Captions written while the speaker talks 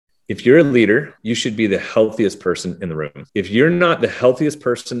if you're a leader, you should be the healthiest person in the room. If you're not the healthiest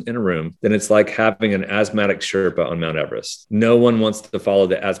person in a room, then it's like having an asthmatic Sherpa on Mount Everest. No one wants to follow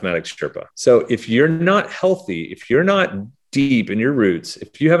the asthmatic Sherpa. So if you're not healthy, if you're not deep in your roots,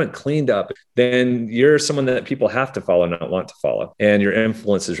 if you haven't cleaned up, then you're someone that people have to follow, not want to follow. And your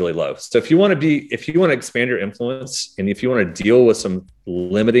influence is really low. So if you want to expand your influence, and if you want to deal with some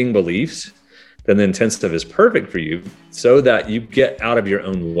limiting beliefs, then the intensive is perfect for you so that you get out of your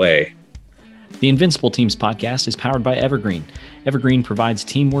own way. The Invincible Teams podcast is powered by Evergreen. Evergreen provides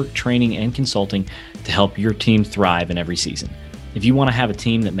teamwork, training, and consulting to help your team thrive in every season. If you want to have a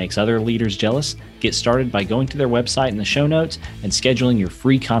team that makes other leaders jealous, get started by going to their website in the show notes and scheduling your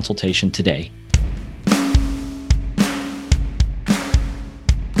free consultation today.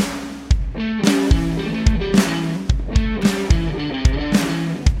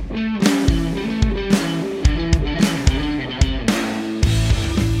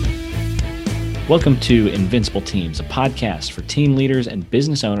 Welcome to Invincible Teams, a podcast for team leaders and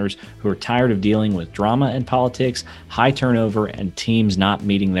business owners who are tired of dealing with drama and politics, high turnover, and teams not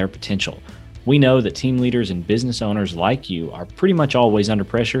meeting their potential. We know that team leaders and business owners like you are pretty much always under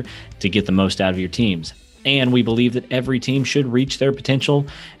pressure to get the most out of your teams. And we believe that every team should reach their potential,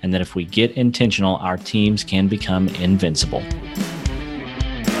 and that if we get intentional, our teams can become invincible.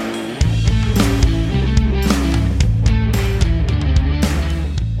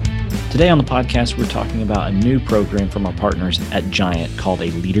 Today on the podcast, we're talking about a new program from our partners at Giant called a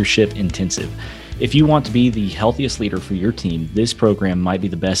Leadership Intensive. If you want to be the healthiest leader for your team, this program might be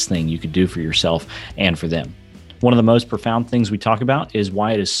the best thing you could do for yourself and for them. One of the most profound things we talk about is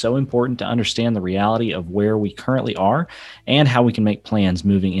why it is so important to understand the reality of where we currently are and how we can make plans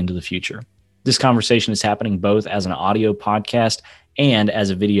moving into the future. This conversation is happening both as an audio podcast and as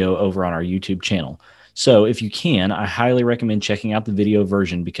a video over on our YouTube channel. So if you can, I highly recommend checking out the video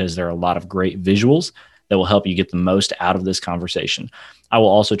version because there are a lot of great visuals that will help you get the most out of this conversation. I will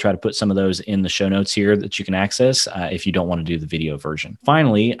also try to put some of those in the show notes here that you can access if you don't want to do the video version.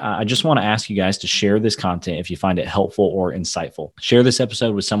 Finally, I just want to ask you guys to share this content if you find it helpful or insightful. Share this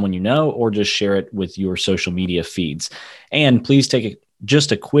episode with someone you know, or just share it with your social media feeds. And please take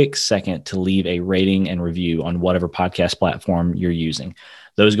just a quick second to leave a rating and review on whatever podcast platform you're using.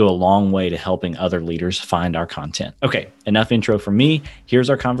 Those go a long way to helping other leaders find our content. Okay, enough intro from me. Here's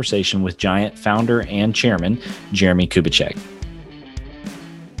our conversation with Giant founder and chairman, Jeremie Kubicek.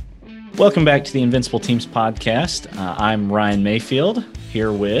 Welcome back to the Invincible Teams podcast. I'm Ryan Mayfield,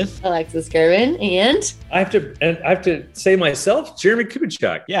 here with Alexis Gervin, and I have to say myself, Jeremie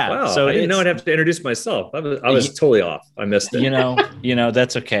Kubicek. Yeah. Wow. So I didn't know I'd have to introduce myself. I was totally off. I missed it. You know,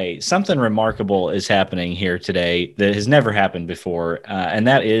 that's okay. Something remarkable is happening here today that has never happened before. And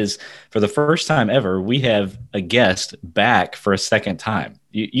that is, for the first time ever, we have a guest back for a second time.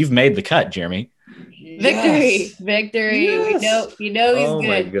 You've made the cut, Jeremie. Victory. Yes. We know he's oh good.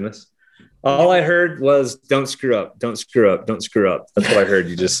 My goodness. All I heard was "Don't screw up, don't screw up, don't screw up." That's what I heard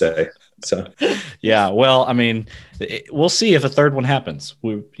you just say. So, yeah. Well, I mean, we'll see if a third one happens.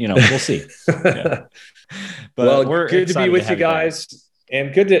 We'll see. Yeah. But we're good to be with you guys,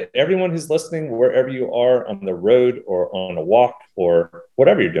 and good to everyone who's listening, wherever you are, on the road or on a walk or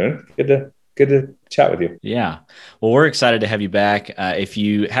whatever you're doing. Good to chat with you. Yeah. Well, we're excited to have you back. If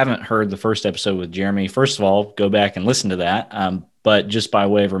you haven't heard the first episode with Jeremie, first of all, go back and listen to that. But just by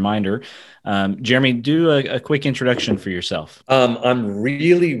way of reminder, Jeremie, do a quick introduction for yourself. I'm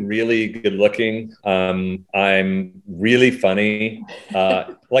really, really good looking. I'm really funny.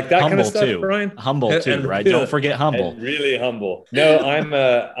 Like that humble kind of stuff, too. Brian. Humble too, right? Don't forget humble. Really humble. No,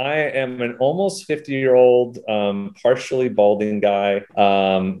 I am an almost 50-year-old, partially balding guy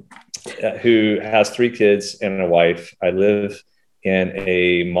who has 3 kids and a wife. I live in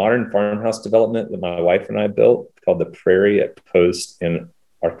a modern farmhouse development that my wife and I built called the Prairie at Post in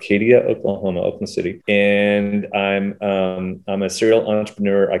Arcadia, Oklahoma, Oklahoma City. And I'm a serial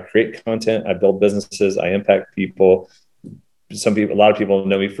entrepreneur. I create content. I build businesses. I impact people. A lot of people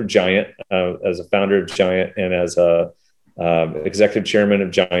know me for Giant, as a founder of Giant and as a executive chairman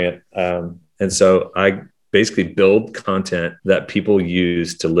of Giant. And so I basically build content that people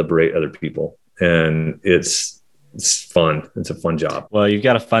use to liberate other people. And it's fun. It's a fun job. Well, you've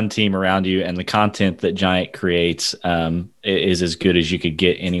got a fun team around you, and the content that Giant creates is as good as you could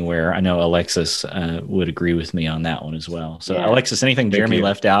get anywhere. I know Alexis would agree with me on that one as well. So, yeah. Alexis, anything Jeremie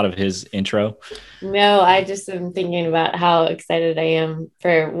left out of his intro? No, I just am thinking about how excited I am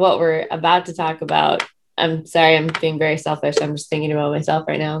for what we're about to talk about. I'm sorry, I'm being very selfish. I'm just thinking about myself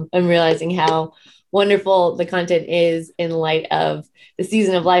right now. I'm realizing how wonderful the content is in light of the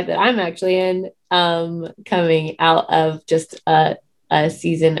season of life that I'm actually in, coming out of just a a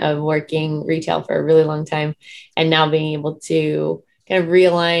season of working retail for a really long time, and now being able to kind of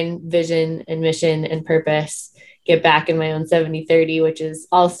realign vision and mission and purpose, get back in my own 70-30, which is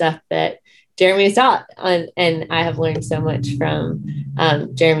all stuff that Jeremie has taught on, and I have learned so much from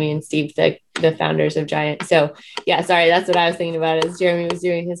Jeremie and Steve, the founders of Giant. So yeah, sorry, that's what I was thinking about as Jeremie was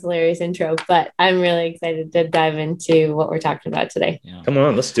doing his hilarious intro, but I'm really excited to dive into what we're talking about today. Yeah. Come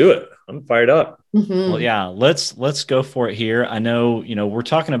on, let's do it. I'm fired up. Well, yeah, let's go for it here. I know, we're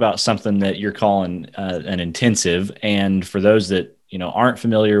talking about something that you're calling an intensive, and for those that aren't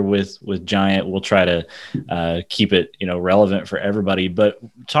familiar with Giant, we'll try to keep it relevant for everybody. But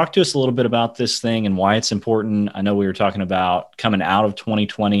talk to us a little bit about this thing and why it's important. I know we were talking about coming out of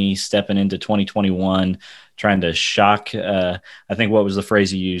 2020, stepping into 2021, trying to shock. I think what was the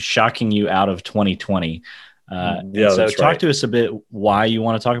phrase you used? Shocking you out of 2020. Yeah. So talk to us a bit why you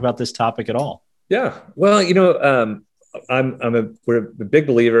want to talk about this topic at all. Yeah. Well, we're a big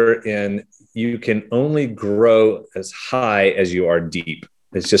believer in you can only grow as high as you are deep.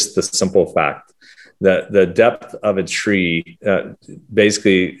 It's just the simple fact that the depth of a tree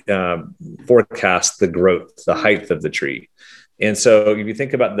basically forecasts the growth, the height of the tree. And so if you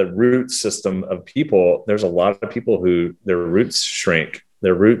think about the root system of people, there's a lot of people who their roots shrank,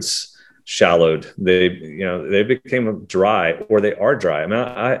 their roots shallowed, they became dry, or they are dry. I mean,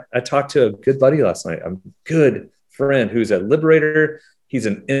 I talked to a good buddy last night, a good friend who's a liberator. He's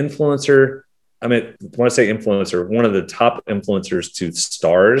an influencer. I mean, when I say influencer, one of the top influencers to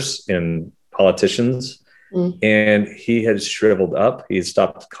stars and politicians. And he had shriveled up. He had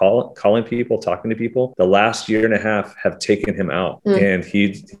stopped calling people, talking to people. The last year and a half have taken him out, and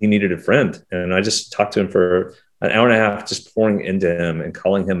he needed a friend. And I just talked to him for an hour and a half, just pouring into him and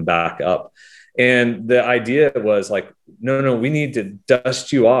calling him back up. And the idea was like, no, we need to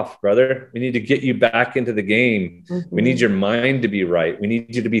dust you off, brother. We need to get you back into the game. We need your mind to be right. We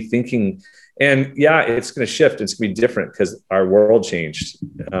need you to be thinking. And yeah, it's going to shift. It's going to be different because our world changed.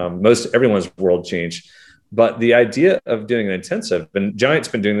 Everyone's world changed. But the idea of doing an intensive, and Giant's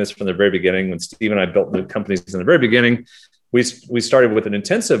been doing this from the very beginning. When Steve and I built the companies in the very beginning, we started with an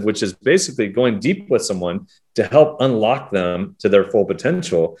intensive, which is basically going deep with someone to help unlock them to their full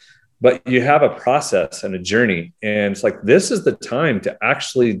potential. But you have a process and a journey. And it's like, this is the time to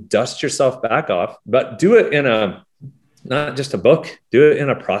actually dust yourself back off, but do it in not just a book, do it in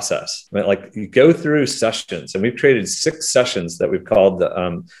a process. Right? Like you go through sessions, and we've created 6 sessions that we've called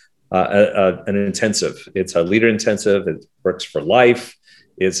an intensive. It's a leader intensive. It works for life.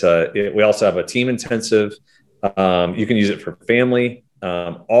 We also have a team intensive. You can use it for family.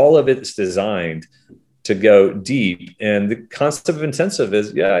 All of it's designed to go deep. And the concept of intensive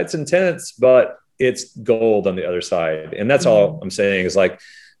is, yeah, it's intense, but it's gold on the other side. And that's all I'm saying is like,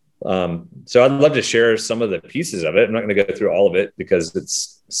 so I'd love to share some of the pieces of it. I'm not going to go through all of it because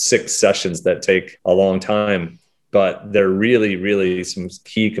it's 6 sessions that take a long time, but they're really, really some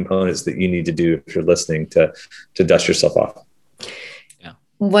key components that you need to do if you're listening to dust yourself off.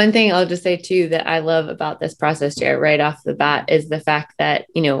 One thing I'll just say too, that I love about this process, Jared, right off the bat, is the fact that,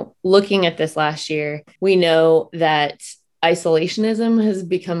 looking at this last year, we know that isolationism has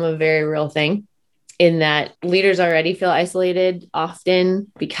become a very real thing, in that leaders already feel isolated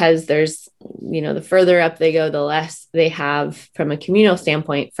often because there's, the further up they go, the less they have from a communal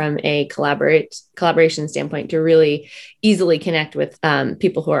standpoint, from a collaboration standpoint, to really easily connect with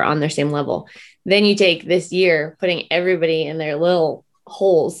people who are on their same level. Then you take this year, putting everybody in their little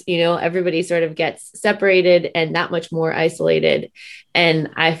holes, everybody sort of gets separated and that much more isolated. And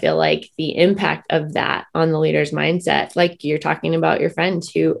I feel like the impact of that on the leader's mindset, like you're talking about your friend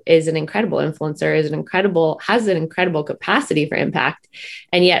who is an incredible influencer, has an incredible capacity for impact.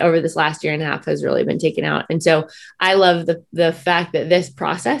 And yet over this last year and a half has really been taken out. And so I love the fact that this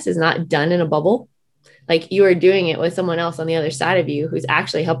process is not done in a bubble. Like you are doing it with someone else on the other side of you who's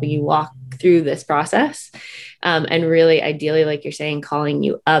actually helping you walk through this process. And really, ideally, like you're saying, calling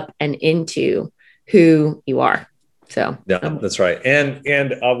you up and into who you are. So yeah, that's right.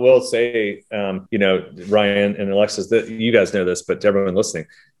 And I will say, Ryan and Alexis, that you guys know this, but to everyone listening,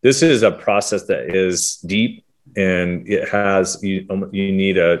 this is a process that is deep, and it has you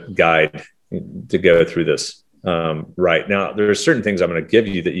need a guide to go through this. Right now, there are certain things I'm going to give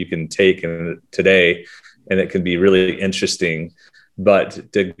you that you can take today, and it can be really interesting.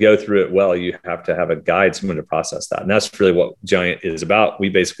 But to go through it well, you have to have a guide, someone to process that. And that's really what Giant is about.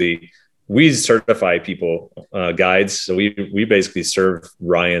 We certify people, guides. So we basically serve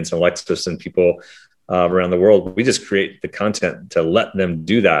Ryans and Alexis and people around the world. We just create the content to let them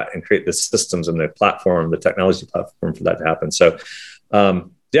do that and create the systems and the platform, the technology platform for that to happen. So,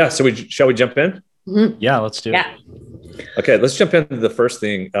 shall we jump in? Yeah, let's do it. Okay, let's jump into the first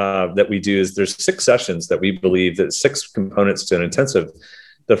thing that we do is there's 6 sessions that we believe that 6 components to an intensive.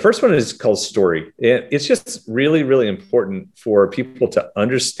 The first one is called story. It's just really, really important for people to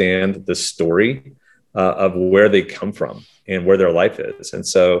understand the story of where they come from and where their life is. And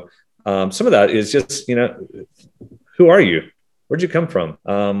so some of that is just, who are you? Where'd you come from?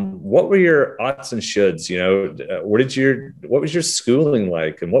 What were your oughts and shoulds? What was your schooling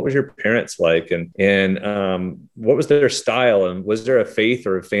like? And what was your parents like? And what was their style? And was there a faith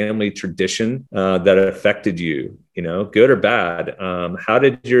or a family tradition that affected you, good or bad? How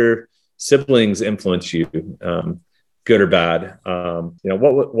did your siblings influence you? Good or bad?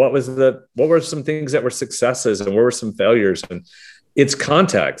 What were some things that were successes and what were some failures? And it's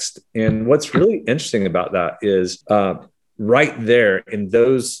context. And what's really interesting about that is, right there in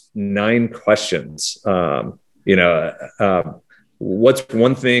those 9 questions, what's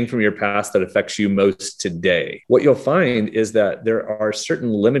one thing from your past that affects you most today? What you'll find is that there are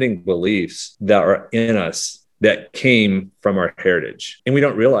certain limiting beliefs that are in us that came from our heritage, and we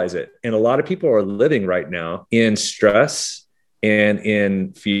don't realize it. And a lot of people are living right now in stress and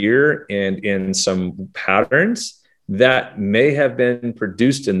in fear and in some patterns that may have been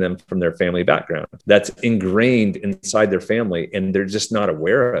produced in them from their family background, that's ingrained inside their family, and they're just not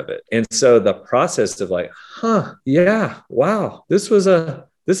aware of it. And so the process of like, wow, this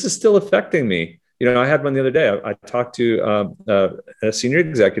is still affecting me. I had one the other day. I talked to a senior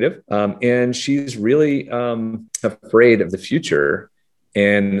executive, and she's really afraid of the future.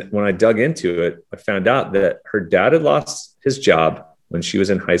 And when I dug into it, I found out that her dad had lost his job when she was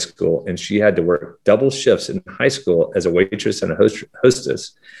in high school, and she had to work double shifts in high school as a waitress and a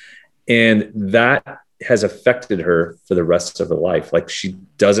hostess. And that has affected her for the rest of her life. Like, she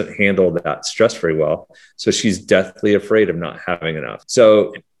doesn't handle that stress very well. So she's deathly afraid of not having enough.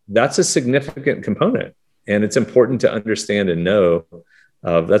 So that's a significant component. And it's important to understand and know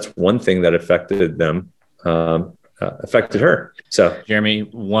that's one thing that affected them, affected her. So, Jeremie,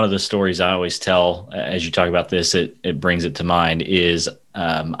 one of the stories I always tell as you talk about this, it brings it to mind is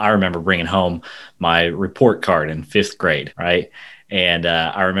I remember bringing home my report card in 5th grade, right? And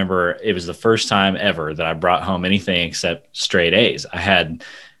I remember it was the first time ever that I brought home anything except straight A's. I had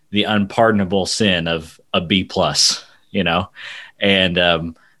the unpardonable sin of a B+,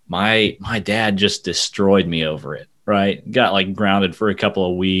 and my dad just destroyed me over it, right? Got like grounded for a couple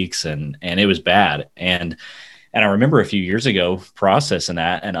of weeks, and it was bad. And I remember a few years ago processing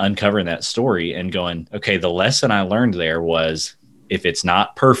that and uncovering that story and going, okay, the lesson I learned there was if it's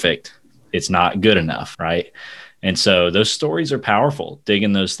not perfect, it's not good enough, right? And so those stories are powerful,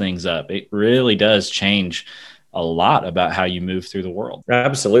 digging those things up. It really does change a lot about how you move through the world.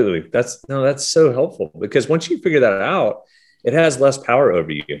 Absolutely. That's so helpful, because once you figure that out, it has less power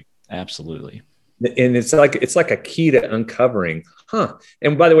over you. Absolutely. And it's like a key to uncovering,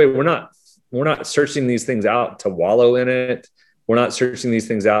 And by the way, we're not searching these things out to wallow in it. We're not searching these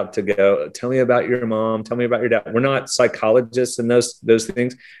things out to go, tell me about your mom, tell me about your dad. We're not psychologists and those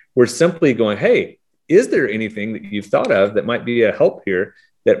things. We're simply going, hey, is there anything that you've thought of that might be a help here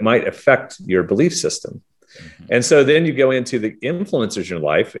that might affect your belief system? Mm-hmm. And so then you go into the influencers in your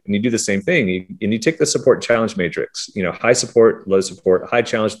life, and you do the same thing. You take the support challenge matrix, high support, high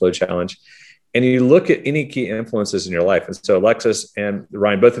challenge, low challenge. And you look at any key influences in your life. And so Alexis and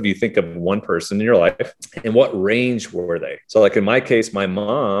Ryan, both of you think of one person in your life, and what range were they? So like in my case, my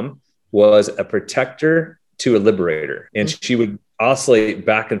mom was a protector to a liberator, and she would oscillate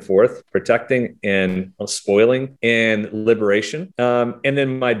back and forth, protecting and spoiling and liberation. And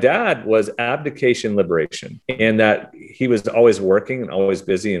then my dad was abdication, liberation, and that he was always working and always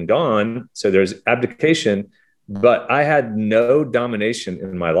busy and gone. So there's abdication, but I had no domination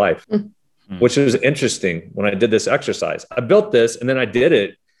in my life. Which was interesting when I did this exercise. I built this and then I did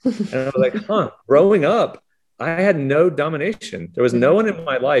it. And I was like, growing up, I had no domination. There was no one in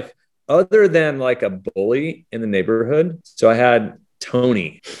my life other than like a bully in the neighborhood. So I had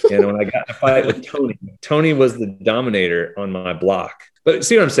Tony. And when I got in a fight with Tony was the dominator on my block. But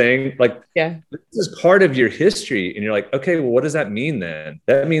see what I'm saying? Like, yeah, this is part of your history. And you're like, okay, well, what does that mean then?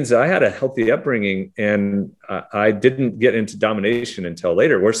 That means that I had a healthy upbringing, and I didn't get into domination until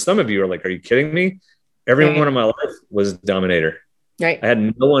later, where some of you are like, are you kidding me? Everyone in my life was a dominator. Right. I had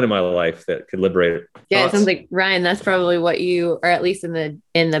no one in my life that could liberate it. Yeah. It sounds like, Ryan, that's probably what you, or at least in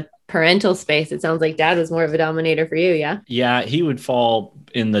the parental space, it sounds like dad was more of a dominator for you. Yeah. Yeah. He would fall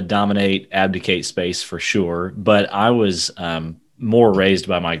in the dominate, abdicate space for sure. But I was, more raised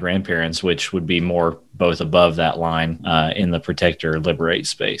by my grandparents, which would be more both above that line in the protector liberate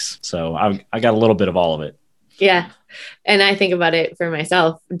space. So I got a little bit of all of it. Yeah. And I think about it for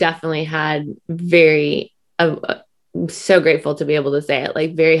myself, definitely had very I'm so grateful to be able to say it,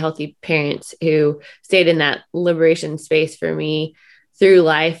 like very healthy parents who stayed in that liberation space for me through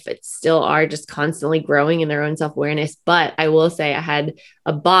life. It still are just constantly growing in their own self-awareness. But I will say I had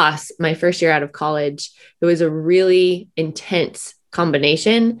a boss my first year out of college who was a really intense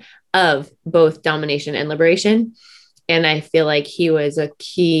combination of both domination and liberation. And I feel like he was a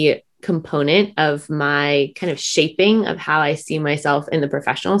key component of my kind of shaping of how I see myself in the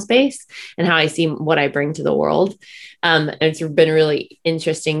professional space and how I see what I bring to the world. And it's been really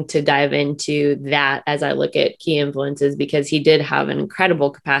interesting to dive into that as I look at key influences, because he did have an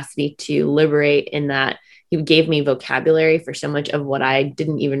incredible capacity to liberate in that he gave me vocabulary for so much of what I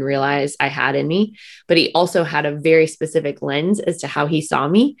didn't even realize I had in me. But he also had a very specific lens as to how he saw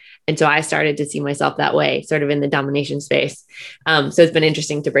me. And so I started to see myself that way, sort of in the domination space. So it's been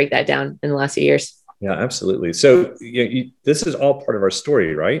interesting to break that down in the last few years. Yeah, absolutely. So this is all part of our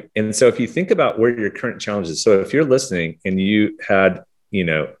story, right? And so if you think about where your current challenges, so if you're listening and you had,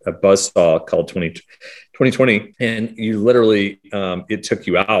 a buzzsaw called 2020, and you literally, it took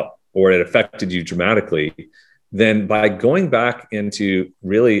you out, or it affected you dramatically, then by going back into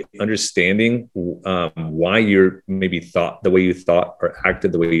really understanding why you're maybe thought the way you thought or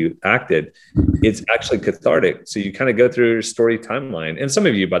acted the way you acted, it's actually cathartic. So you kind of go through your story timeline. And some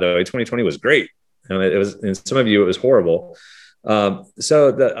of you, by the way, 2020 was great. It was, and some of you, it was horrible.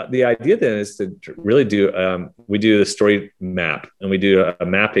 So the idea then is to really we do the story map, and we do a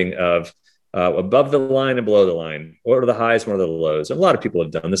mapping of above the line and below the line. What are the highs? What are the lows? And a lot of people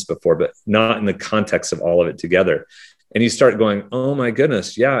have done this before, but not in the context of all of it together. And you start going, oh my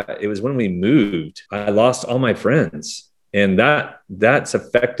goodness. Yeah. It was when we moved, I lost all my friends, and that's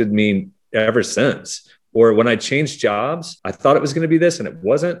affected me ever since. Or when I changed jobs, I thought it was going to be this and it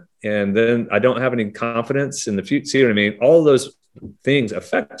wasn't. And then I don't have any confidence in the future. See what I mean? All of those things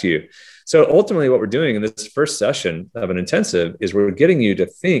affect you. So ultimately what we're doing in this first session of an intensive is we're getting you to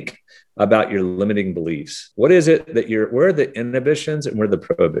think about your limiting beliefs. What is it that where are the inhibitions and where are the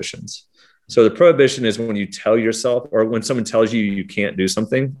prohibitions? So the prohibition is when you tell yourself, or when someone tells you you can't do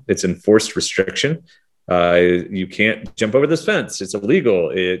something, it's enforced restriction. You can't jump over this fence. It's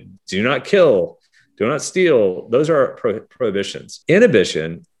illegal. Do not kill. Do not steal. Those are prohibitions.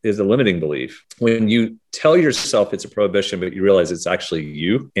 Inhibition is a limiting belief. When you tell yourself it's a prohibition, but you realize it's actually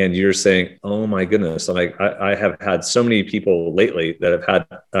you, and you're saying, oh my goodness, like I have had so many people lately that have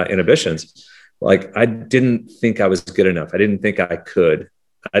had inhibitions. Like, I didn't think I was good enough. I didn't think I could.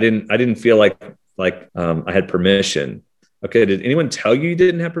 I didn't feel like I had permission. Okay. Did anyone tell you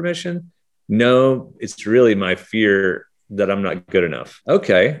didn't have permission? No, it's really my fear that I'm not good enough.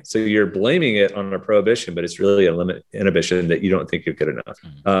 Okay. So you're blaming it on a prohibition, but it's really a inhibition that you don't think you're good enough.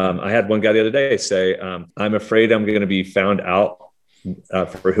 I had one guy the other day say, I'm afraid I'm going to be found out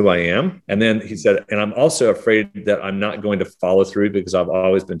for who I am. And then he said, and I'm also afraid that I'm not going to follow through because I've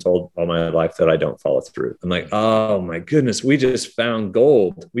always been told all my life that I don't follow through. I'm like, oh my goodness, we just found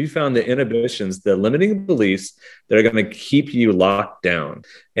gold. We found the inhibitions, the limiting beliefs that are going to keep you locked down.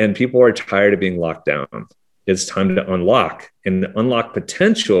 And people are tired of being locked down. It's time to unlock, and unlock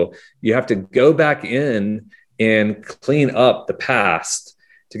potential. You have to go back in and clean up the past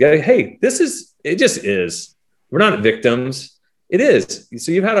to go, hey, it just is. We're not victims. It is.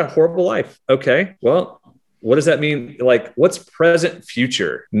 So you've had a horrible life. Okay. Well, what does that mean? Like, what's present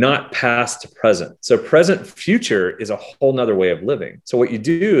future, not past to present? So present future is a whole nother way of living. So what you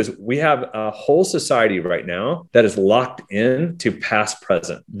do is we have a whole society right now that is locked in to past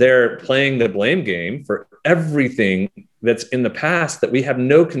present. They're playing the blame game for everything that's in the past that we have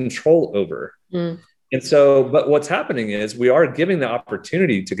no control over. And so, but what's happening is we are giving the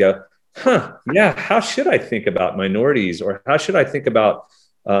opportunity to go, yeah, how should I think about minorities? Or how should I think about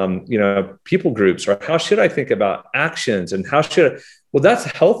people groups, or how should I think about actions, and well, that's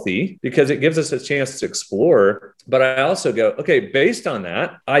healthy because it gives us a chance to explore. But I also go, okay, based on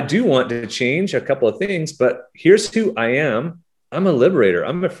that, I do want to change a couple of things, but here's who I am. I'm a liberator.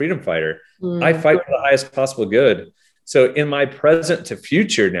 I'm a freedom fighter. I fight for the highest possible good. So in my present to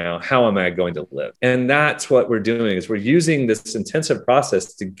future now, how am I going to live? And that's what we're doing, is we're using this intensive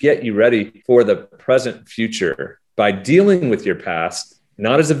process to get you ready for the present future by dealing with your past,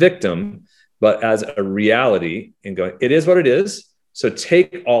 not as a victim, but as a reality, and going, it is what it is. So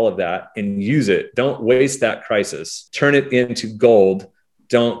take all of that and use it. Don't waste that crisis. Turn it into gold.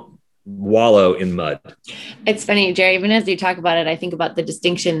 Don't wallow in mud. It's funny, Jerry, even as you talk about it, I think about the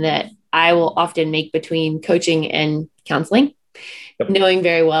distinction that I will often make between coaching and counseling, knowing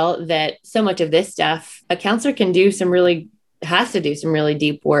very well that so much of this stuff, a counselor can do some really has to do some really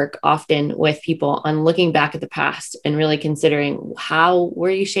deep work often with people on looking back at the past and really considering how were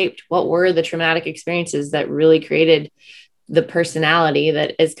you shaped? What were the traumatic experiences that really created the personality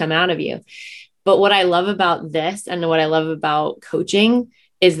that has come out of you? But what I love about this and what I love about coaching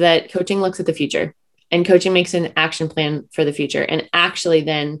is that coaching looks at the future, and coaching makes an action plan for the future. And actually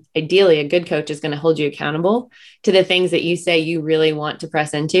then ideally a good coach is going to hold you accountable to the things that you say you really want to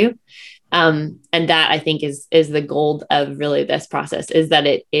press into. And that I think is the gold of really this process, is that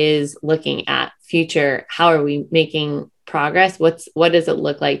it is looking at future. How are we making progress? What does it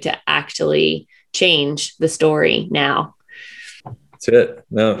look like to actually change the story now? That's it.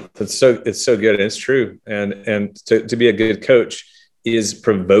 No, it's so good. And it's true. And to be a good coach is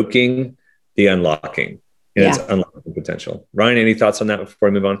provoking the unlocking. And it's unlocking potential. Ryan, any thoughts on that before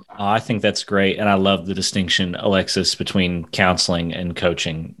we move on? I think that's great. And I love the distinction, Alexis, between counseling and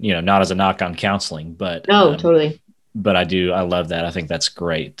coaching, not as a knock on counseling, but totally. But I love that. I think that's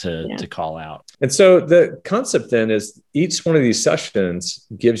great to call out. And so the concept then is each one of these sessions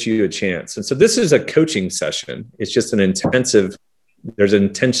gives you a chance. And so this is a coaching session. It's just there's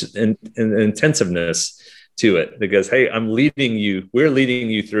an intensiveness to it because, hey, we're leading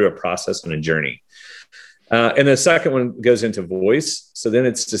you through a process and a journey. And the second one goes into voice. So then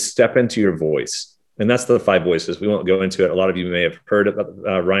it's to step into your voice. And that's the 5 voices. We won't go into it. A lot of you may have heard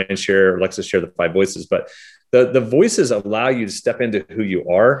about Ryan share, Alexis share the 5 voices, but the voices allow you to step into who you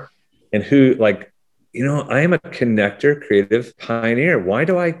are and who, I am a connector, creative pioneer. Why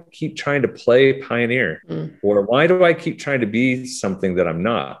do I keep trying to play pioneer? Or why do I keep trying to be something that I'm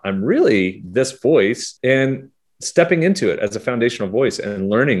not? I'm really this voice, and stepping into it as a foundational voice and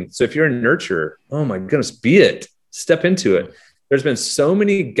learning. So if you're a nurturer, oh my goodness, be it, step into it. There's been so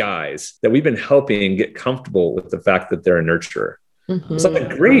many guys that we've been helping get comfortable with the fact that they're a nurturer. Mm-hmm. It's like,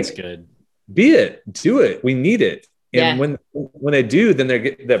 great, that's good. Be it, do it. We need it. And when they do, then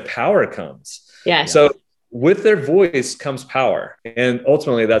the power comes. Yeah. So with their voice comes power. And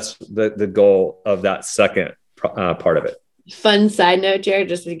ultimately that's the goal of that second part of it. Fun side note, Jared,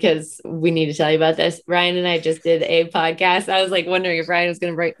 just because we need to tell you about this. Ryan and I just did a podcast. I was wondering if Ryan was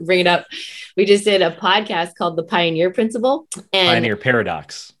going to bring it up. We just did a podcast called The Pioneer Principle. And Pioneer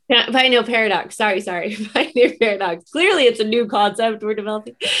Paradox. Pioneer Paradox. Sorry. Pioneer Paradox. Clearly it's a new concept we're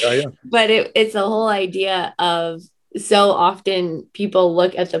developing. Oh, yeah. But it's the whole idea of, so often people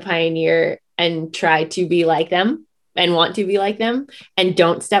look at the pioneer and try to be like them and want to be like them and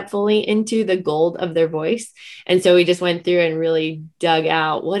don't step fully into the gold of their voice. And so we just went through and really dug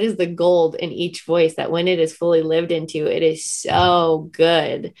out what is the gold in each voice, that when it is fully lived into, it is so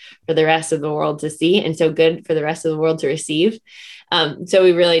good for the rest of the world to see and so good for the rest of the world to receive. So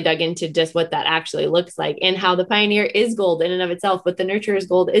we really dug into just what that actually looks like and how the pioneer is gold in and of itself, but the nurturer's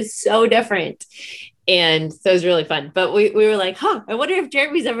gold is so different. And so it was really fun. But we were like, I wonder if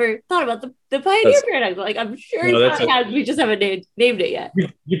Jeremie's ever thought about the pioneer paradox. I'm sure he has. We just haven't named it yet.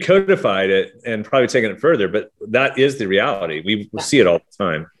 You codified it and probably taken it further, but that is the reality. We see it all the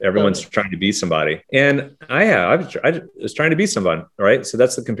time. Everyone's trying to be somebody. And I was trying to be someone, right? So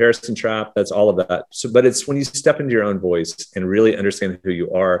that's the comparison trap. That's all of that. So, but it's when you step into your own voice and really understand who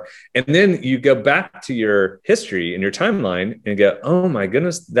you are. And then you go back to your history and your timeline and go, oh my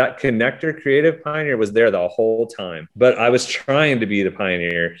goodness, that connector, creative pioneer was there the whole time. But I was trying to be the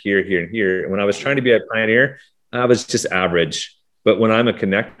pioneer here, and here. When I was trying to be a pioneer, I was just average. But when I'm a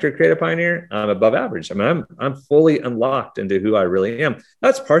connector, creative pioneer, I'm above average. I mean, I'm fully unlocked into who I really am.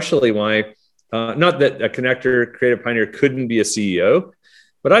 That's partially why, not that a connector, creative pioneer couldn't be a CEO,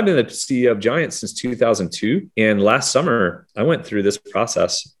 but I've been the CEO of Giant since 2002. And last summer, I went through this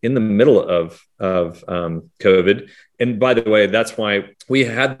process in the middle of COVID. And by the way, that's why we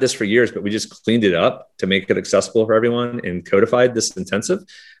had this for years, but we just cleaned it up to make it accessible for everyone and codified this intensive.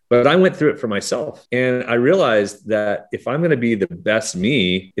 But I went through it for myself. And I realized that if I'm going to be the best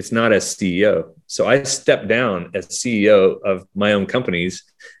me, it's not as CEO. So I stepped down as CEO of my own companies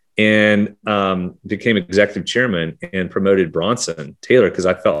and became executive chairman and promoted Bronson Taylor because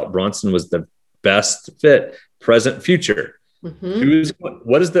I felt Bronson was the best fit, present, future. Mm-hmm.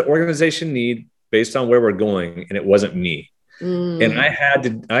 What does the organization need based on where we're going? And it wasn't me. And I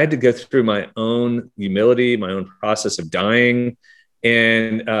had to go through my own humility, my own process of dying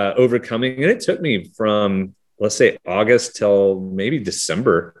and overcoming. And it took me from, let's say, August till maybe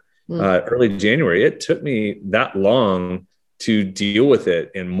December, early January. It took me that long to deal with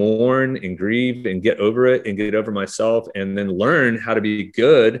it and mourn and grieve and get over it and get over myself and then learn how to be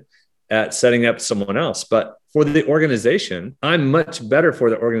good at setting up someone else. But for the organization, I'm much better for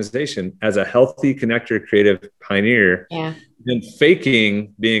the organization as a healthy connector, creative pioneer than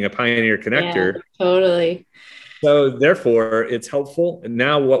faking being a pioneer connector. Yeah, totally. So therefore, it's helpful. And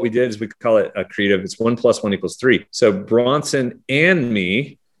now what we did is we call it a creative. It's 1 + 1 = 3. So Bronson and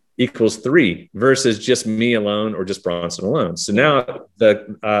me equals 3 versus just me alone or just Bronson alone. So now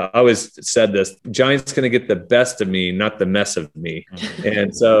I always said this, Giant's going to get the best of me, not the mess of me.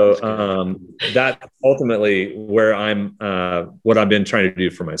 And so that's ultimately where what I've been trying to do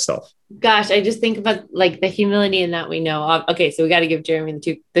for myself. Gosh, I just think about like the humility in that we know. Okay, so we got to give Jeremie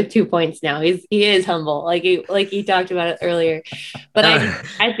the 2 points now. He is humble, like he talked about it earlier. But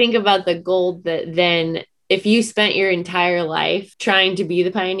I think about the gold that then, if you spent your entire life trying to be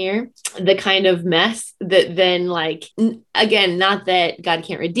the pioneer, the kind of mess that then, like, again, not that God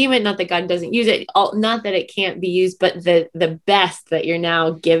can't redeem it, not that God doesn't use it, not that it can't be used, but the best that you're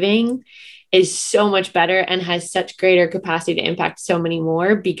now giving is so much better and has such greater capacity to impact so many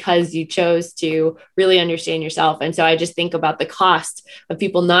more because you chose to really understand yourself. And so I just think about the cost of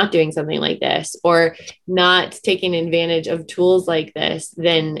people not doing something like this or not taking advantage of tools like this.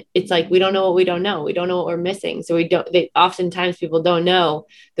 Then it's like, we don't know what we don't know. We don't know what we're missing. So oftentimes people don't know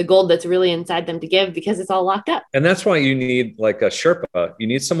the gold that's really inside them to give because it's all locked up. And that's why you need like a Sherpa. You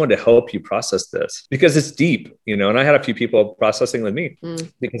need someone to help you process this because it's deep, and I had a few people processing with me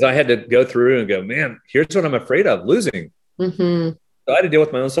because I had to go through and go, man, here's what I'm afraid of, losing. So I had to deal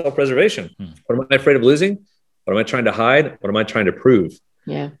with my own self-preservation. What am I afraid of losing? What am I trying to hide? What am I trying to prove?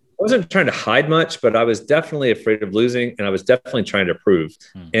 Yeah. I wasn't trying to hide much, but I was definitely afraid of losing and I was definitely trying to prove.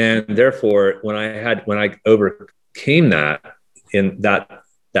 And therefore, when I overcame that in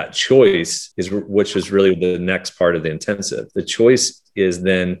that choice which is really the next part of the intensive. The choice is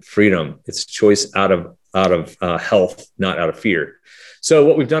then freedom. It's choice out of health, not out of fear. So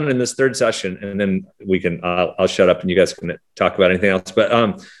what we've done in this third session, and then I'll shut up and you guys can talk about anything else.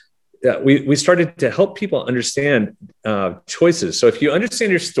 But we started to help people understand choices. So if you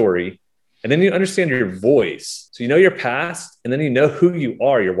understand your story and then you understand your voice, so you know your past and then you know who you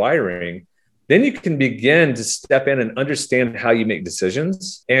are, your wiring, then you can begin to step in and understand how you make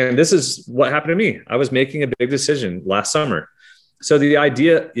decisions. And this is what happened to me. I was making a big decision last summer. So the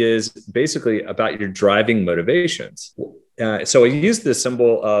idea is basically about your driving motivations. So I use the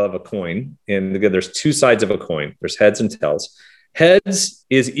symbol of a coin, and again, there's two sides of a coin. There's heads and tails. Heads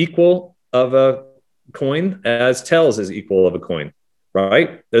is equal of a coin as tails is equal of a coin,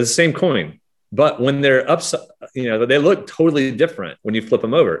 right? They're the same coin. But when they're upside, they look totally different when you flip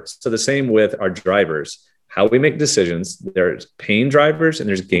them over. So the same with our drivers, how we make decisions. There's pain drivers and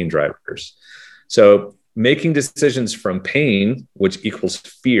there's gain drivers. So making decisions from pain, which equals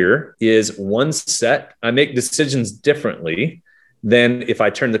fear, is one set. I make decisions differently than if I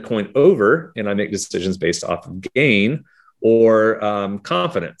turn the coin over and I make decisions based off of gain or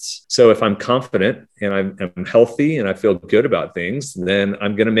confidence. So if I'm confident and I'm healthy and I feel good about things, then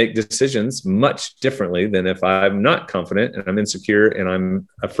I'm going to make decisions much differently than if I'm not confident and I'm insecure and I'm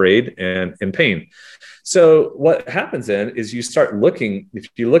afraid and in pain. So what happens then is you start looking, if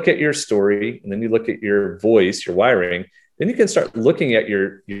you look at your story and then you look at your voice, your wiring, then you can start looking at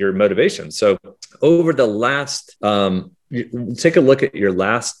your motivation. So over the last, take a look at your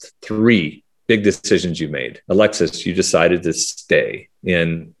last 3 big decisions you made. Alexis, you decided to stay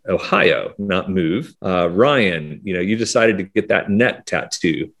in Ohio, not move. Ryan, you decided to get that neck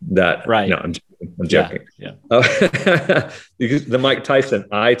tattoo. Right? No, I'm joking. Yeah. The Mike Tyson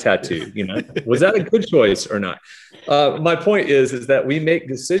eye tattoo. Was that a good choice or not? My point is that we make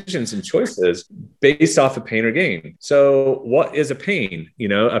decisions and choices based off of pain or gain. So, what is a pain?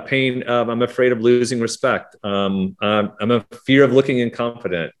 A pain of I'm afraid of losing respect. I'm a fear of looking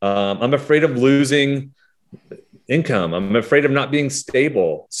incompetent. I'm afraid of losing income. I'm afraid of not being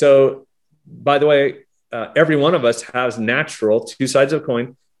stable. So, by the way, every one of us has natural 2 sides of a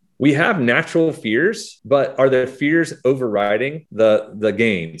coin. We have natural fears, but are the fears overriding the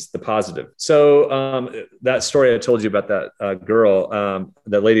gains, the positive? So that story I told you about that girl,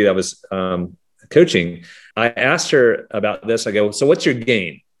 that lady that was coaching, I asked her about this. I go, so what's your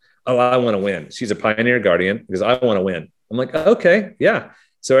gain? Oh, I want to win. She's a pioneer guardian because I want to win. I'm like, okay, yeah.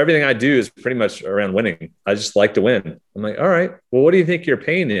 So everything I do is pretty much around winning. I just like to win. I'm like, all right, well, what do you think your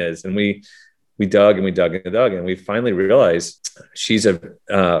pain is? And we dug and we dug and dug, and we finally realized she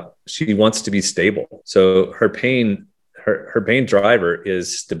wants to be stable. So her pain driver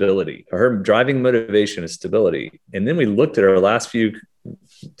is stability. Her driving motivation is stability. And then we looked at her last few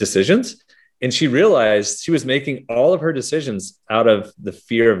decisions, and she realized she was making all of her decisions out of the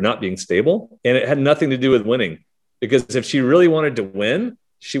fear of not being stable. And it had nothing to do with winning, because if she really wanted to win,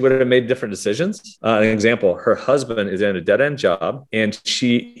 she would have made different decisions. An example, her husband is in a dead-end job and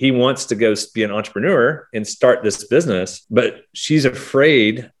he wants to go be an entrepreneur and start this business, but she's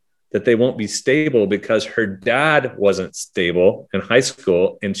afraid that they won't be stable because her dad wasn't stable in high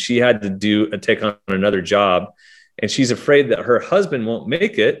school and she had to take on another job. And she's afraid that her husband won't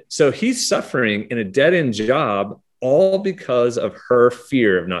make it. So he's suffering in a dead-end job, all because of her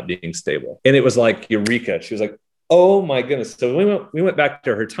fear of not being stable. And it was like eureka. She was like, oh my goodness. So we went back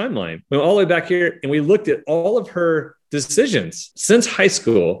to her timeline. We went all the way back here and we looked at all of her decisions since high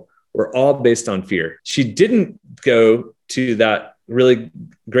school were all based on fear. She didn't go to that really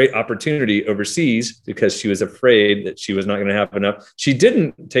great opportunity overseas because she was afraid that she was not going to have enough. She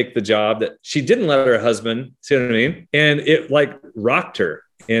didn't take the job that she didn't let her husband, see what I mean? And it like rocked her.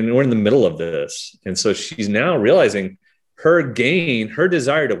 And we're in the middle of this. And so she's now realizing her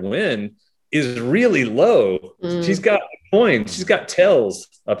desire to win is really low. She's got coins, she's got tails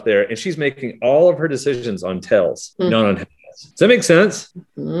up there, and she's making all of her decisions on tails, not on heads. Does that make sense?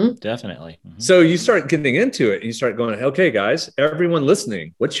 Definitely. So you start getting into it and you start going, okay, guys, everyone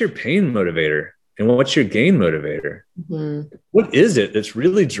listening, what's your pain motivator and what's your gain motivator? What is it that's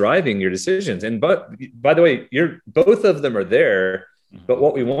really driving your decisions? And but by the way, both of them are there. But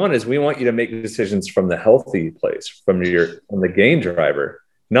what we want you to make decisions from the healthy place, from the gain driver,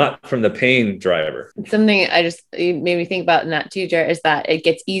 not from the pain driver. Something it made me think about in that too, Jared, is that it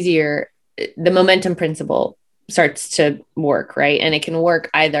gets easier. The momentum principle starts to work, right? And it can work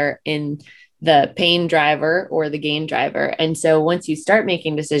either in the pain driver or the gain driver. And so once you start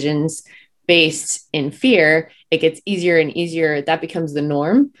making decisions based in fear, it gets easier and easier. That becomes the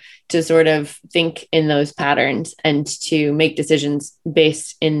norm to sort of think in those patterns and to make decisions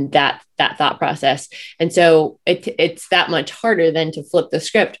based in that thought process. And so it's that much harder than to flip the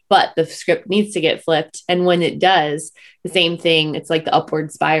script, but the script needs to get flipped. And when it does, the same thing, it's like the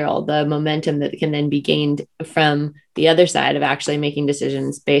upward spiral, the momentum that can then be gained from the other side of actually making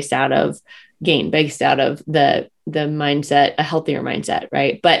decisions based out of the mindset, a healthier mindset,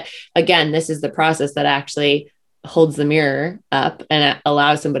 right? But again, this is the process that actually holds the mirror up and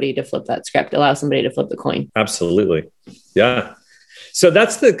allows somebody to flip that script, allows somebody to flip the coin. Absolutely. Yeah. So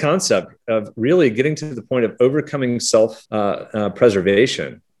that's the concept of really getting to the point of overcoming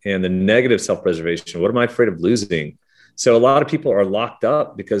self-preservation and the negative self-preservation. What am I afraid of losing? So a lot of people are locked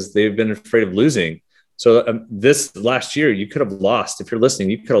up because they've been afraid of losing. So this last year, you could have lost. If you're listening,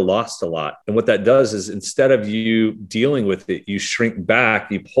 you could have lost a lot. And what that does is instead of you dealing with it, you shrink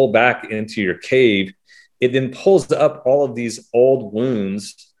back, you pull back into your cave. It then pulls up all of these old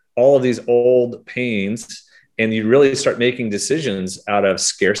wounds, all of these old pains, and you really start making decisions out of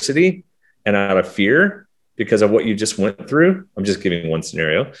scarcity and out of fear because of what you just went through. I'm just giving one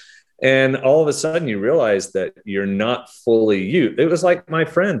scenario. And all of a sudden you realize that you're not fully you. It was like my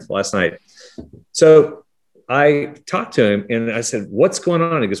friend last night. So I talked to him and I said, what's going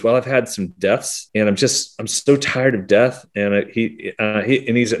on? He goes, well, I've had some deaths and I'm so tired of death. And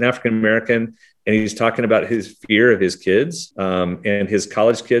he's an African-American and he's talking about his fear of his kids and his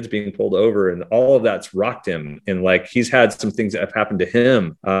college kids being pulled over, and all of that's rocked him. And like, he's had some things that have happened to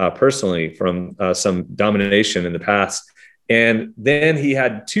him personally from some domination in the past. And then he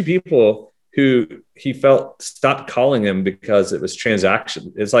had two people who he felt stopped calling him because it was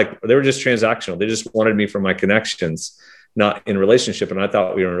transaction. It's like they were just transactional. They just wanted me for my connections, not in relationship. And I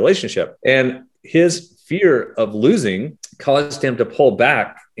thought we were in a relationship. And his fear of losing caused him to pull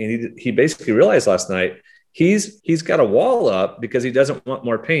back. And he basically realized last night he's got a wall up because he doesn't want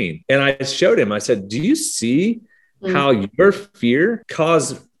more pain. And I showed him, I said, do you see how your fear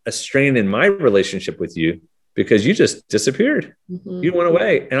caused a strain in my relationship with you? Because you just disappeared. You went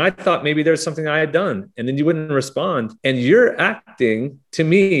away. And I thought maybe there's something I had done. And then you wouldn't respond. And you're acting to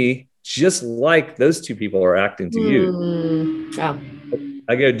me just like those two people are acting to you. Wow.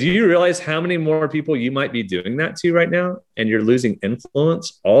 I go, do you realize how many more people you might be doing that to right now? And you're losing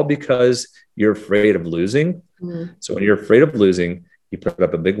influence all because you're afraid of losing. So when you're afraid of losing, you put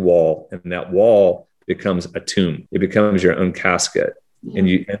up a big wall, and that wall becomes a tomb. It becomes your own casket. And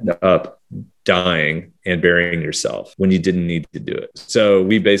you end up dying and burying yourself when you didn't need to do it. So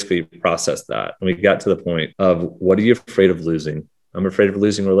we basically processed that. And we got to the point of, what are you afraid of losing? I'm afraid of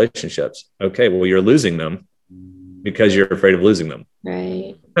losing relationships. Okay, well, you're losing them because you're afraid of losing them.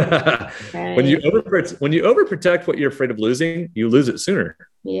 Right. Right. When you overprotect what you're afraid of losing, you lose it sooner.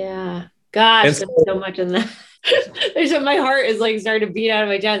 Yeah. Gosh, there's so much in that. My heart is like starting to beat out of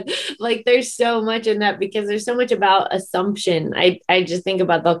my chest. Like there's so much in that because there's so much about assumption. I just think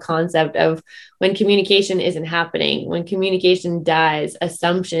about the concept of when communication isn't happening, when communication dies,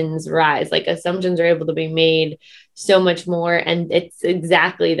 assumptions rise. Like assumptions are able to be made so much more. And it's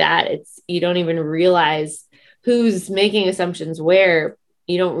exactly that. You don't even realize who's making assumptions where.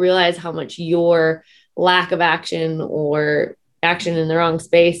 You don't realize how much your lack of action or action in the wrong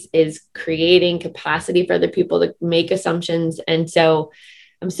space is creating capacity for other people to make assumptions. And so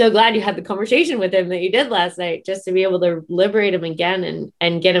I'm so glad you had the conversation with him that you did last night, just to be able to liberate him again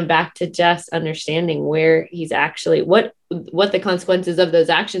and get him back to just understanding where he's actually, what the consequences of those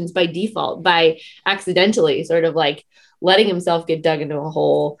actions by default, by accidentally sort of like letting himself get dug into a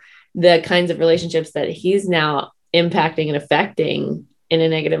hole, the kinds of relationships that he's now impacting and affecting in a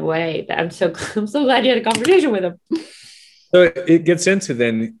negative way. I'm so glad you had a conversation with him. So it gets into,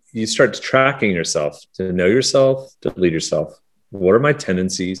 then you start tracking yourself to know yourself, to lead yourself. What are my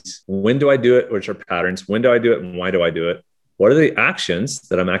tendencies? When do I do it? Which are patterns? When do I do it? And why do I do it? What are the actions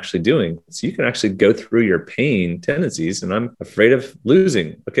that I'm actually doing? So you can actually go through your pain tendencies. And I'm afraid of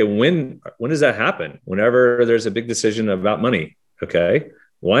losing. Okay, when does that happen? Whenever there's a big decision about money. Okay,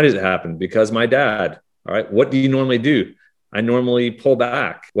 why does it happen? Because my dad. All right, what do you normally do? I normally pull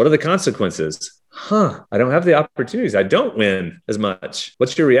back. What are the consequences? I don't have the opportunities. I don't win as much.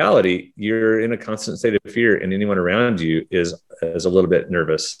 What's your reality? You're in a constant state of fear, and anyone around you is a little bit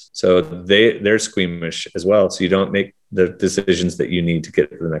nervous. So they're squeamish as well. So you don't make the decisions that you need to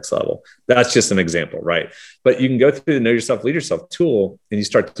get to the next level. That's just an example, right? But you can go through the Know Yourself, Lead Yourself tool, and you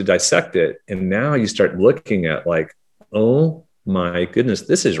start to dissect it. And now you start looking at like, oh my goodness,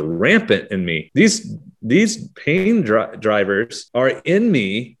 this is rampant in me. These pain drivers are in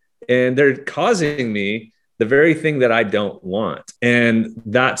me, and they're causing me the very thing that I don't want. And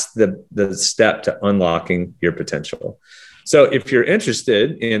that's the step to unlocking your potential. So if you're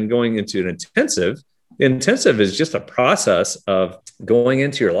interested in going into an intensive is just a process of going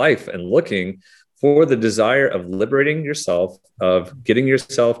into your life and looking for the desire of liberating yourself, of getting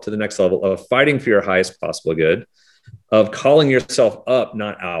yourself to the next level, of fighting for your highest possible good, of calling yourself up,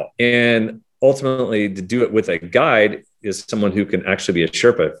 not out. And ultimately, to do it with a guide is someone who can actually be a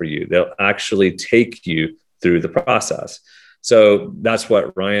Sherpa for you. They'll actually take you through the process. So that's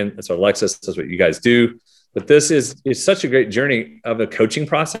what Ryan, that's what Alexis, that's what you guys do. But this is such a great journey of a coaching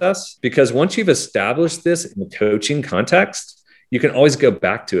process, because once you've established this in the coaching context, you can always go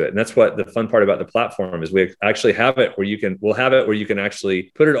back to it. And that's what the fun part about the platform is. We actually have it where we'll have it where you can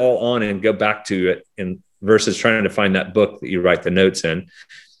actually put it all on and go back to it, and versus trying to find that book that you write the notes in.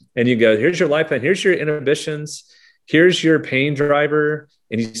 And you go, here's your life plan, here's your inhibitions, here's your pain driver,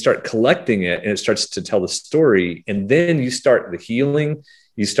 and you start collecting it, and it starts to tell the story. And then you start the healing,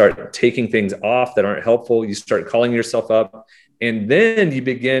 you start taking things off that aren't helpful, you start calling yourself up, and then you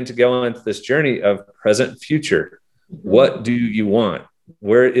begin to go into this journey of present, future. What do you want?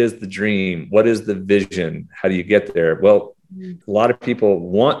 Where is the dream? What is the vision? How do you get there? Well, a lot of people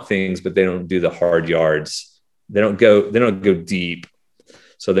want things, but they don't do the hard yards. They don't go deep.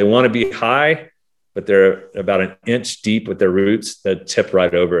 So they want to be high, but they're about an inch deep with their roots that tip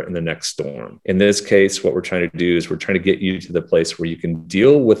right over in the next storm. In this case, what we're trying to do is we're trying to get you to the place where you can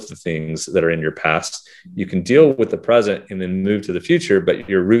deal with the things that are in your past. You can deal with the present and then move to the future, but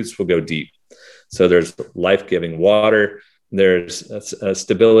your roots will go deep. So there's life-giving water, there's a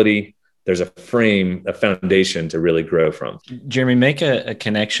stability, there's a frame, a foundation to really grow from. Jeremie, make a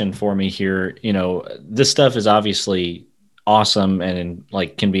connection for me here. You know, this stuff is obviously awesome and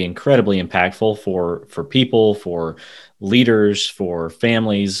like can be incredibly impactful for people, for leaders, for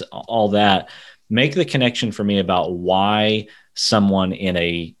families, all that. Make the connection for me about why someone in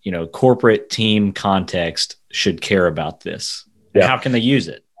a, corporate team context should care about this. Yeah. How can they use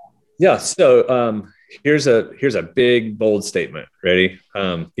it? Yeah. So here's a big, bold statement. Ready?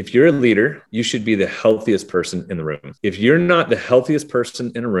 If you're a leader, you should be the healthiest person in the room. If you're not the healthiest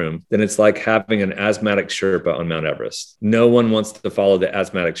person in a room, then it's like having an asthmatic Sherpa on Mount Everest. No one wants to follow the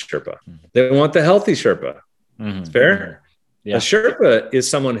asthmatic Sherpa. They want the healthy Sherpa. It's fair? Yeah. A Sherpa is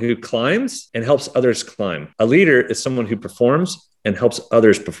someone who climbs and helps others climb. A leader is someone who performs and helps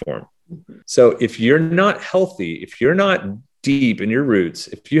others perform. So if you're not healthy, if you're not deep in your roots,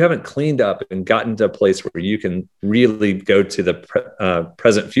 if you haven't cleaned up and gotten to a place where you can really go to the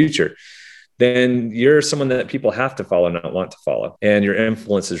present future, then you're someone that people have to follow, not want to follow. And your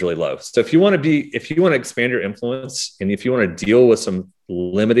influence is really low. So if you want to expand your influence, and if you want to deal with some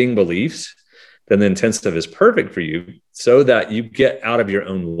limiting beliefs, then the intensive is perfect for you, so that you get out of your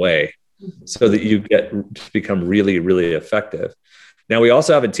own way, so that you get to become really, really effective. Now, we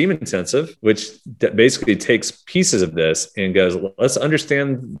also have a team intensive, which basically takes pieces of this and goes, let's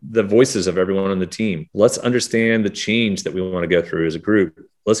understand the voices of everyone on the team. Let's understand the change that we want to go through as a group.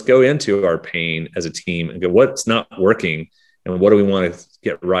 Let's go into our pain as a team and go, what's not working and what do we want to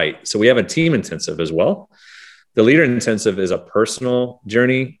get right? So we have a team intensive as well. The leader intensive is a personal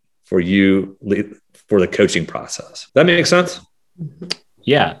journey for you for the coaching process. That makes sense?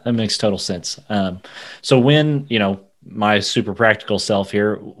 Yeah, that makes total sense. So when, my super practical self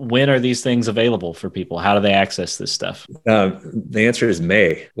here, when are these things available for people? How do they access this stuff? The answer is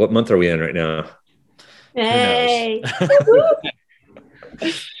May. What month are we in right now? Hey.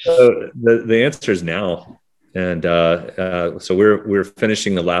 So the answer is now. And so we're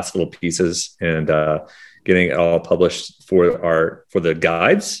finishing the last little pieces and getting it all published for the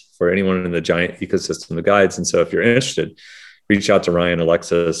guides, for anyone in the Giant ecosystem of guides. And so if you're interested, reach out to Ryan,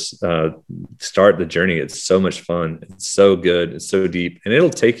 Alexis, start the journey. It's so much fun. It's so good. It's so deep. And it'll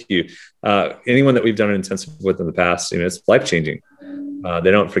take you, anyone that we've done an intensive with in the past, it's life-changing.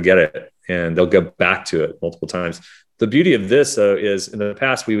 They don't forget it and they'll go back to it multiple times. The beauty of this, though, is in the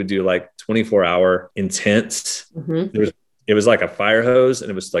past, we would do like 24-hour intense. Mm-hmm. It was like a fire hose,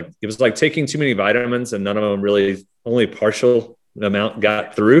 and it was like taking too many vitamins, and none of them really, only partial amount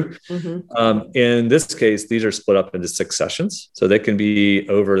got through. Mm-hmm. In this case, these are split up into 6 sessions. So they can be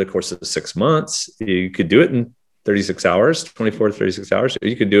over the course of 6 months. You could do it in 36 hours, 24 to 36 hours.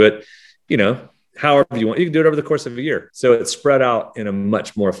 You could do it, however you want. You can do it over the course of a year. So it's spread out in a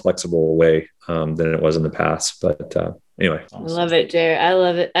much more flexible way than it was in the past. But anyway. I love it, Jer. I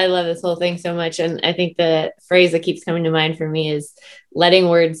love it. I love this whole thing so much. And I think the phrase that keeps coming to mind for me is letting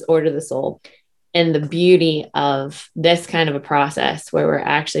words order the soul. And the beauty of this kind of a process where we're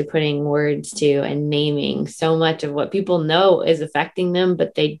actually putting words to and naming so much of what people know is affecting them,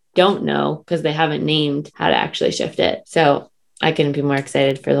 but they don't know because they haven't named how to actually shift it. So I couldn't be more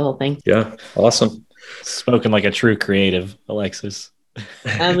excited for the whole thing. Yeah. Awesome. Spoken like a true creative, Alexis.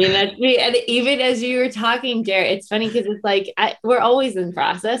 I mean, that's me. And even as you were talking, Jared, it's funny because it's like, we're always in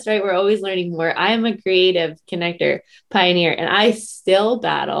process, right? We're always learning more. I am a creative connector pioneer, and I still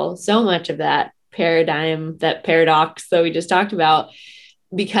battle so much of that paradigm, that paradox that we just talked about,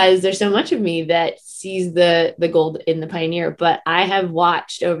 because there's so much of me that sees the gold in the pioneer. But I have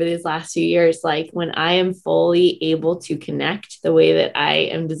watched over these last few years, like when I am fully able to connect the way that I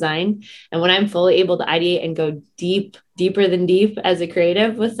am designed, and when I'm fully able to ideate and go deeper than deep as a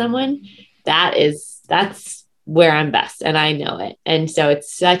creative with someone, that's where I'm best. And I know it. And so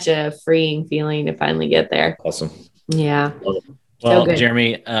it's such a freeing feeling to finally get there. Awesome. Yeah. Well, so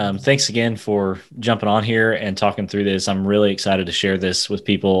Jeremie, thanks again for jumping on here and talking through this. I'm really excited to share this with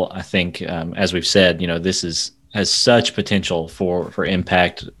people. I think, as we've said, this has such potential for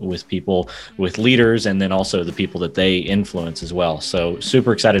impact with people, with leaders, and then also the people that they influence as well. So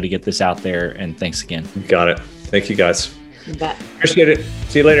super excited to get this out there. And thanks again. Got it. Thank you, guys. You bet. Appreciate it.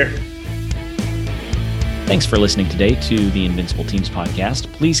 See you later. Thanks for listening today to the Invincible Teams podcast.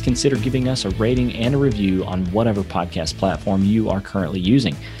 Please consider giving us a rating and a review on whatever podcast platform you are currently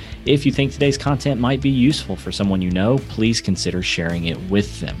using. If you think today's content might be useful for someone you know, please consider sharing it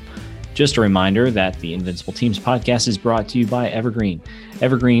with them. Just a reminder that the Invincible Teams podcast is brought to you by Evergreen.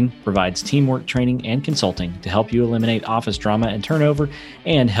 Evergreen provides teamwork training and consulting to help you eliminate office drama and turnover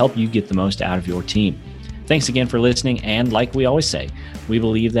and help you get the most out of your team. Thanks again for listening. And like we always say, we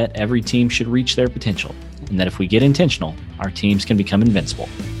believe that every team should reach their potential, and that if we get intentional, our teams can become invincible.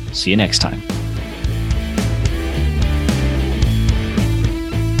 See you next time.